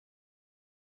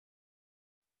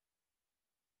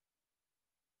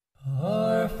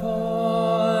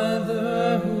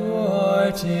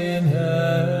art in heaven,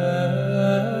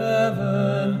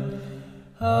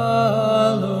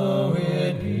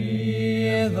 hallowed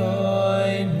be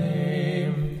thy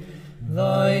name.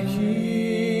 Thy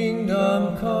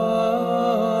kingdom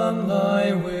come,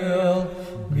 thy will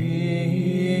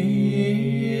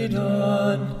be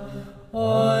done,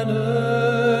 on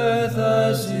earth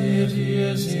as it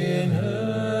is in heaven.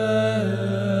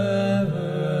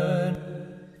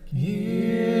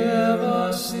 Give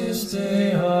us this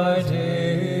day our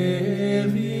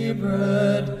daily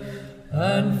bread,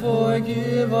 and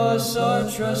forgive us our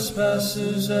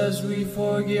trespasses as we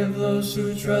forgive those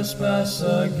who trespass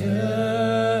against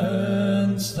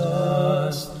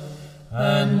us.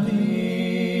 And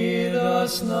lead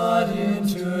us not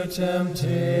into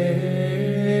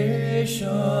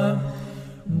temptation,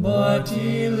 but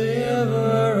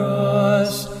deliver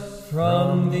us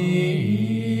from the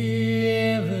evil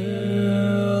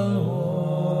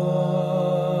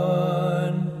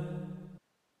one.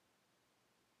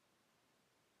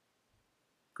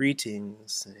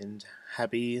 Greetings and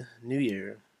Happy New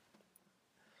Year.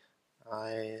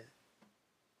 I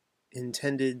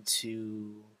intended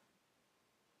to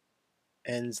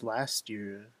end last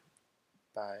year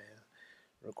by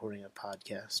recording a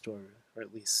podcast, or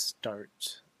at least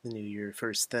start the new year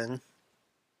first thing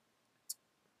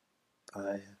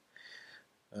by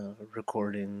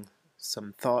recording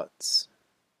some thoughts,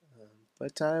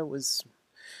 but I was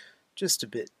just a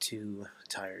bit too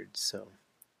tired, so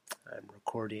I'm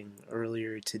recording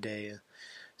earlier today,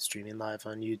 streaming live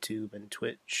on YouTube and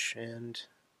Twitch and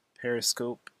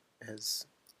Periscope as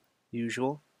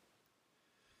usual.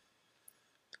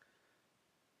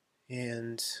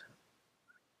 And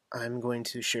I'm going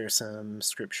to share some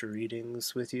scripture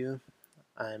readings with you.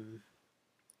 I'm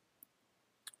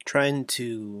trying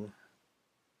to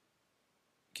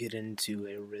get into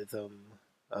a rhythm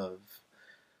of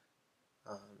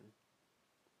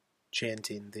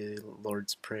chanting the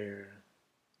Lord's Prayer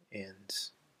and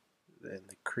the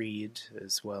Creed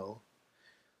as well.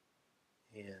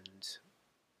 And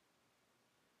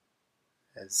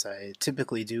as I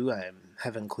typically do, I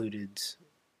have included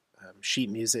sheet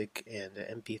music and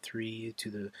an MP3 to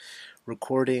the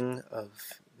recording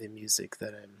of the music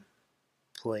that I'm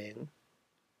playing.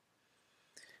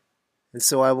 And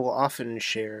so I will often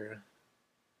share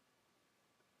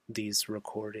these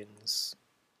recordings,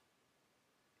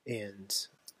 and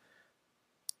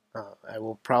I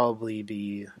will probably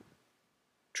be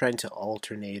trying to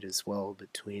alternate as well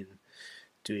between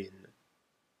doing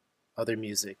other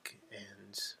music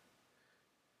and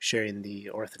sharing the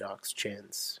Orthodox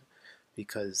chants,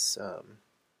 because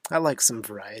I like some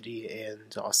variety,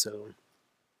 and also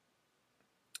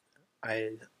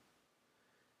I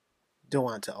don't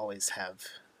want to always have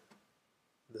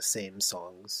the same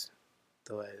songs,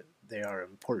 though they are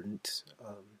important.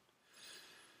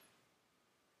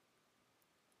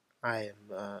 I am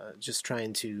just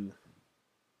trying to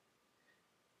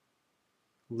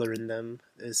learn them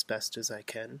as best as I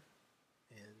can,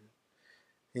 and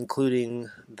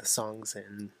including the songs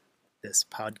in this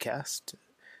podcast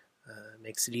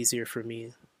makes it easier for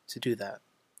me to do that.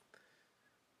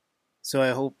 So I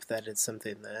hope that it's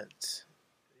something that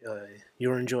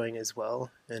you're enjoying as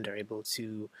well and are able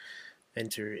to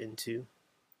enter into.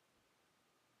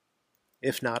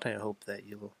 If not, I hope that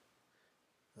you'll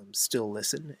still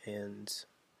listen and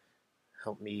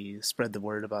help me spread the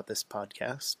word about this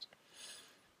podcast.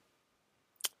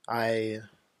 I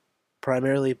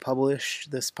primarily publish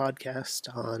this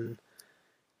podcast on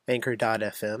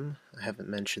Anchor.fm. I haven't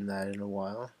mentioned that in a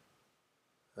while,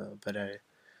 but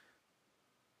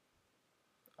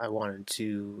I wanted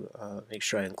to make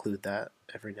sure I include that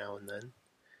every now and then.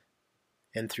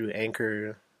 And through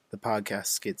Anchor, the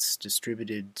podcast gets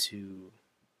distributed to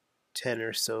 10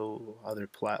 or so other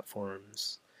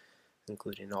platforms,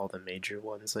 including all the major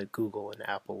ones like Google and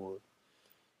Apple.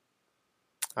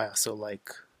 I also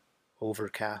like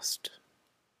Overcast,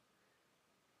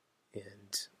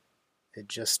 and it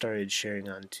just started sharing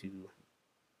onto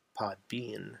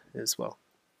Podbean as well.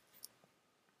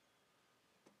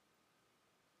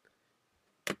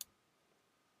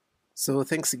 So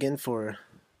thanks again for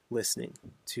listening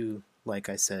to, like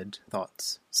I said,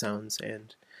 thoughts, sounds,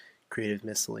 and creative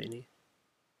miscellany.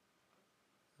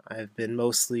 I've been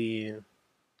mostly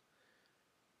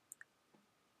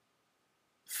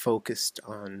focused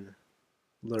on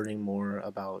learning more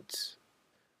about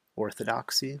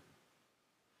Orthodoxy,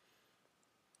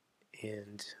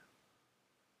 and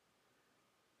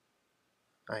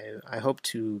I hope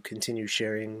to continue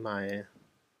sharing my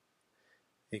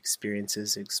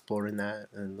experiences exploring that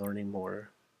and learning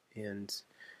more, and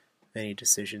any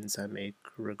decisions I make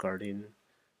regarding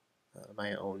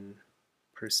my own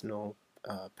personal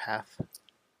path,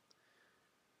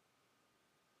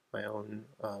 my own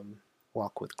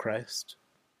walk with Christ.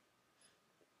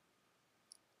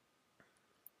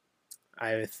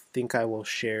 I think I will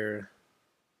share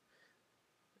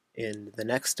in the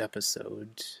next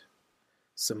episode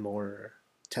some more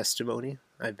testimony.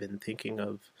 I've been thinking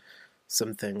of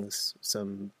some things,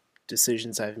 some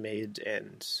decisions I've made,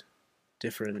 and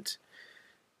different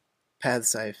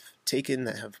paths I've taken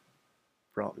that have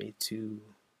brought me to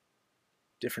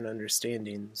different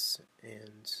understandings,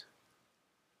 and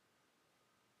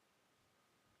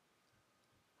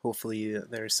hopefully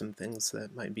there are some things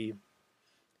that might be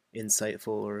insightful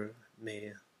or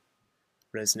may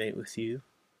resonate with you.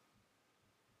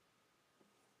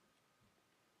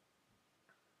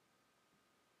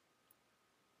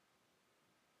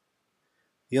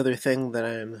 The other thing that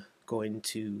I'm going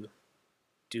to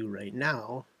do right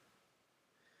now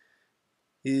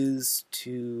is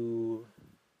to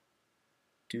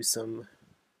do some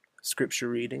scripture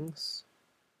readings.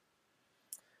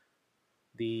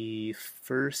 The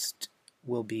first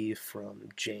will be from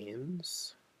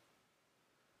James.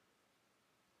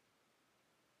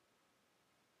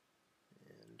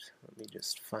 And let me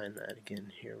just find that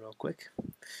again here real quick.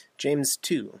 James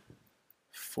 2,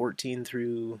 14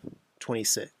 through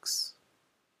 26.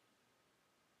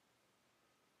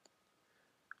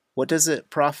 What does it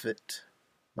profit,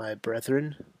 my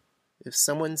brethren, if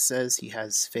someone says he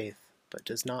has faith but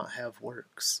does not have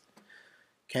works?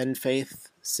 Can faith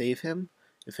save him?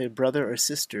 If a brother or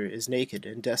sister is naked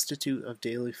and destitute of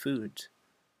daily food,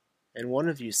 and one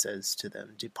of you says to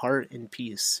them, "Depart in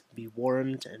peace, be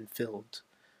warmed and filled,"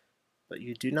 but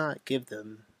you do not give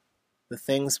them the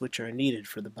things which are needed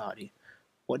for the body,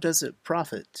 what does it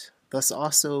profit? Thus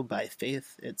also by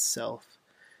faith itself,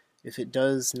 if it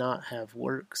does not have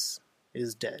works,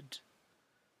 is dead.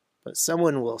 But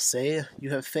someone will say,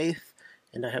 "You have faith,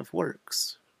 and I have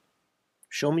works.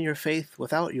 Show me your faith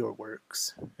without your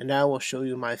works, and I will show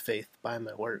you my faith by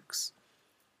my works.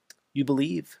 You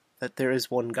believe that there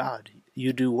is one God.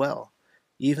 You do well.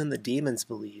 Even the demons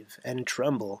believe and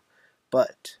tremble.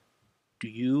 But do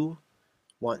you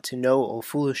want to know, O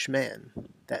foolish man,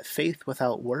 that faith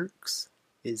without works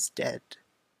is dead?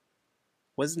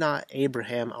 Was not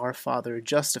Abraham our father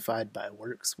justified by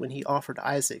works when he offered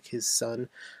Isaac his son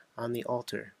on the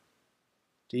altar?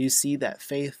 Do you see that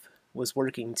faith was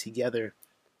working together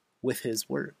with his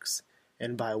works,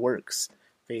 and by works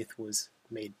faith was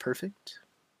made perfect?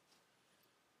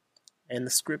 And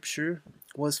the scripture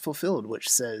was fulfilled, which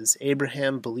says,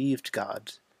 Abraham believed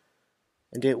God,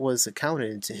 and it was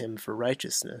accounted to him for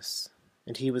righteousness,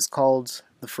 and he was called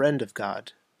the friend of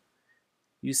God.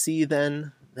 You see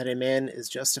then that a man is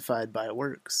justified by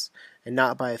works, and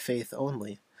not by faith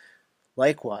only.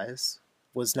 Likewise,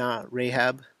 was not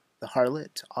Rahab the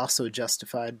harlot also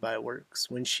justified by works,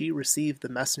 when she received the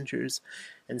messengers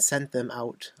and sent them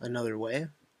out another way?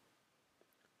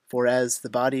 For as the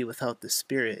body without the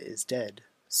spirit is dead,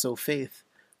 so faith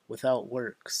without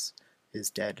works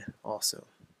is dead also.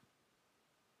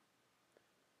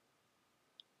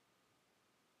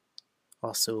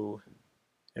 Also,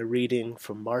 a reading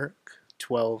from Mark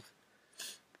 12,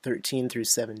 13 through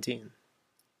 17.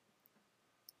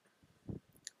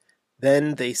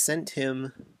 Then they sent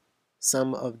him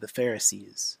some of the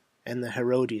Pharisees and the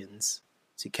Herodians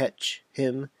to catch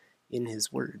him in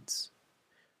his words.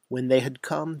 When they had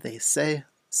come, they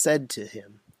said to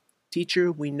him,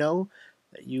 Teacher, we know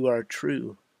that you are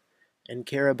true and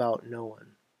care about no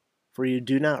one, for you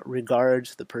do not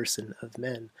regard the person of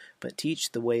men, but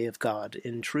teach the way of God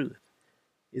in truth.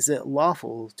 Is it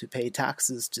lawful to pay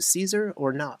taxes to Caesar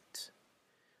or not?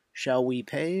 Shall we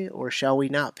pay or shall we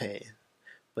not pay?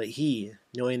 But he,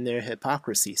 knowing their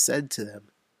hypocrisy, said to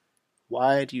them,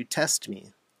 Why do you test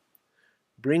me?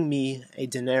 Bring me a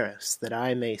denarius, that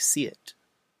I may see it.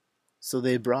 So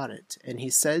they brought it, and he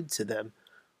said to them,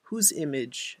 Whose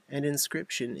image and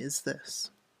inscription is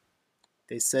this?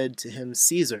 They said to him,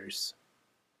 Caesar's.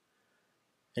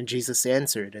 And Jesus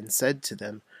answered and said to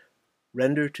them,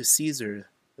 Render to Caesar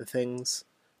the things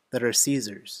that are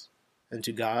Caesar's, and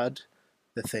to God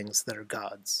the things that are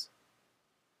God's.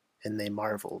 And they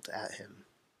marveled at him.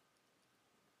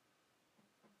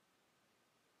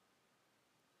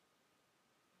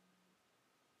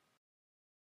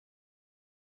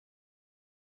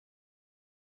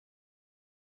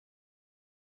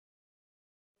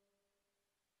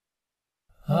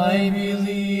 I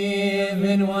believe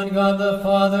in one God the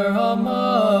Father Almighty,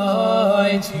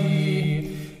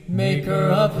 maker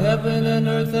of heaven and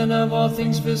earth and of all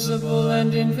things visible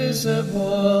and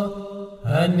invisible.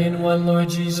 and in one Lord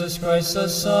Jesus Christ, the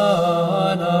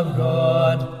Son of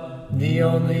God, the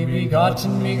only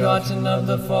begotten of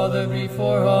the Father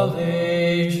before all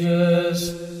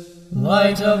ages,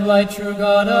 light of light, true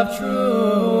God of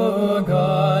true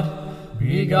God,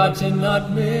 begotten,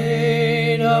 not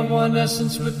made, of one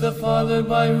essence with the Father,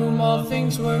 by whom all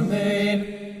things were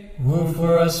made, who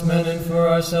for us men and for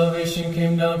our salvation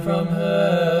came down from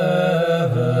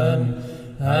heaven,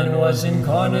 and was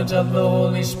incarnate of the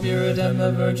Holy Spirit and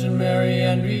the Virgin Mary,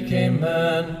 and became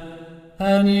man.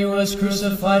 And he was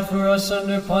crucified for us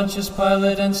under Pontius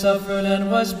Pilate, and suffered,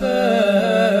 and was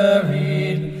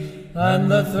buried.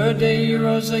 And the third day he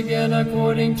rose again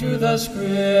according to the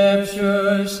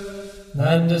Scriptures,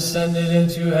 and descended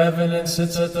into heaven, and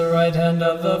sits at the right hand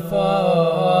of the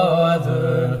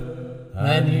Father.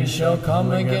 And he shall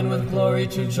come again with glory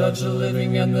to judge the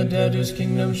living and the dead, whose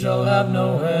kingdom shall have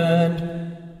no end.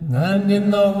 And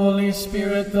in the Holy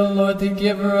Spirit, the Lord, the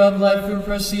giver of life, who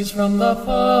proceeds from the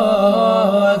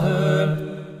Father,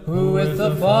 who with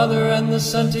the Father and the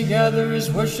Son together is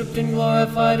worshipped and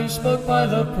glorified, who spoke by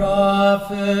the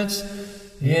prophets,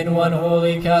 in one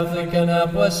holy Catholic and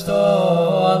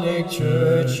Apostolic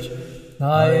Church.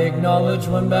 I acknowledge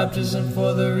one baptism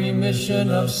for the remission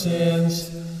of sins.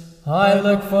 I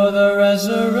look for the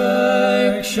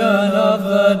resurrection of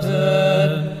the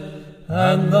dead,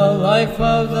 and the life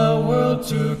of the world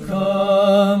to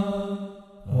come.